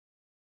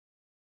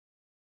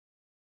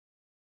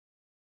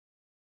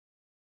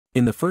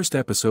In the first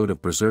episode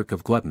of Berserk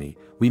of Gluttony,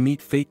 we meet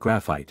Fate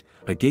Graphite,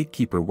 a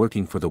gatekeeper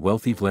working for the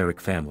wealthy Vlarik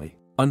family.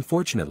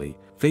 Unfortunately,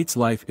 Fate's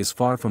life is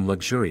far from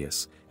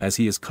luxurious, as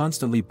he is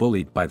constantly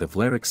bullied by the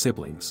Vlarik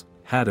siblings,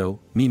 Haddo,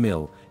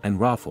 Mimil, and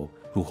Raffle,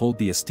 who hold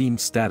the esteemed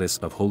status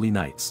of holy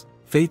knights.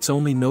 Fate's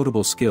only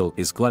notable skill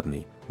is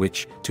gluttony,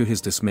 which, to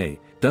his dismay,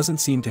 doesn't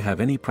seem to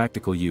have any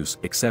practical use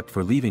except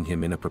for leaving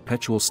him in a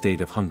perpetual state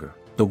of hunger.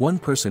 The one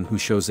person who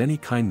shows any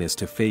kindness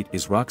to Fate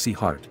is Roxy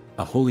Hart,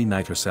 a holy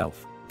knight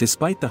herself.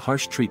 Despite the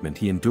harsh treatment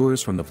he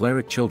endures from the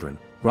Vlarik children,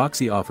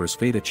 Roxy offers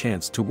Fate a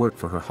chance to work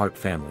for her Hart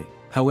family.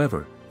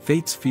 However,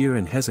 Fate's fear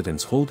and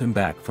hesitance hold him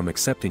back from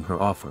accepting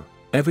her offer.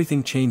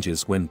 Everything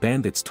changes when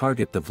bandits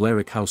target the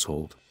Vlarik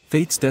household.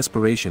 Fate's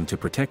desperation to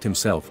protect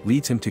himself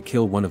leads him to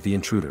kill one of the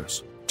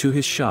intruders. To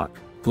his shock,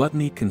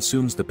 gluttony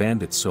consumes the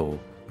bandit's soul,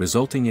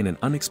 resulting in an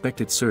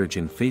unexpected surge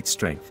in Fate's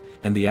strength,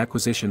 and the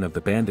acquisition of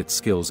the bandit's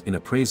skills in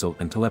appraisal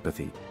and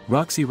telepathy.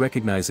 Roxy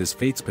recognizes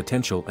Fate's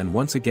potential and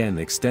once again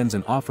extends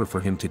an offer for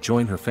him to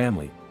join her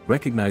family,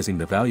 recognizing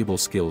the valuable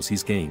skills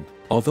he's gained.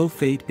 Although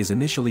Fate is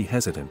initially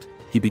hesitant,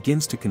 he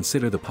begins to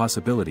consider the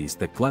possibilities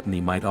that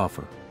gluttony might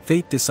offer.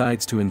 Fate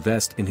decides to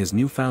invest in his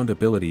newfound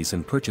abilities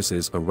and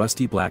purchases a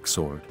rusty black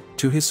sword.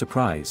 To his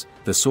surprise,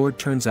 the sword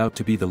turns out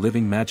to be the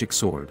living magic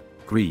sword,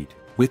 Greed.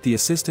 With the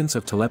assistance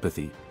of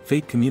telepathy,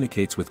 Fate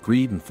communicates with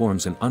Greed and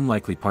forms an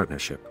unlikely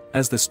partnership.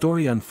 As the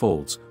story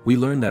unfolds, we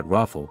learn that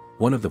Raffle,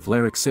 one of the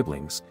Vlarik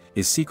siblings,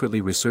 is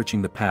secretly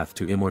researching the path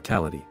to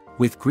immortality.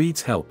 With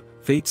Greed's help,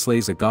 Fate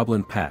slays a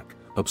goblin pack,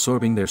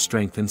 absorbing their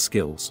strength and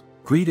skills.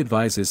 Greed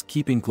advises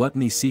keeping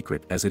gluttony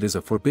secret as it is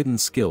a forbidden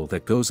skill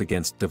that goes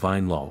against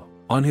divine law.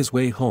 On his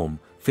way home,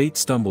 Fate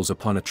stumbles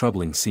upon a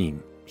troubling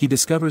scene. He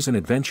discovers an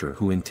adventurer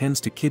who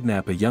intends to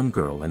kidnap a young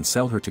girl and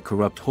sell her to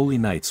corrupt holy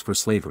knights for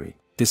slavery.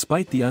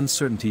 Despite the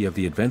uncertainty of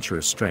the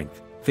adventurer's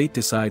strength, Fate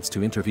decides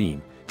to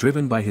intervene,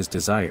 driven by his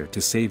desire to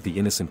save the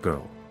innocent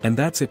girl. And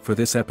that's it for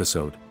this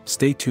episode.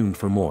 Stay tuned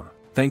for more.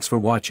 Thanks for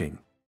watching.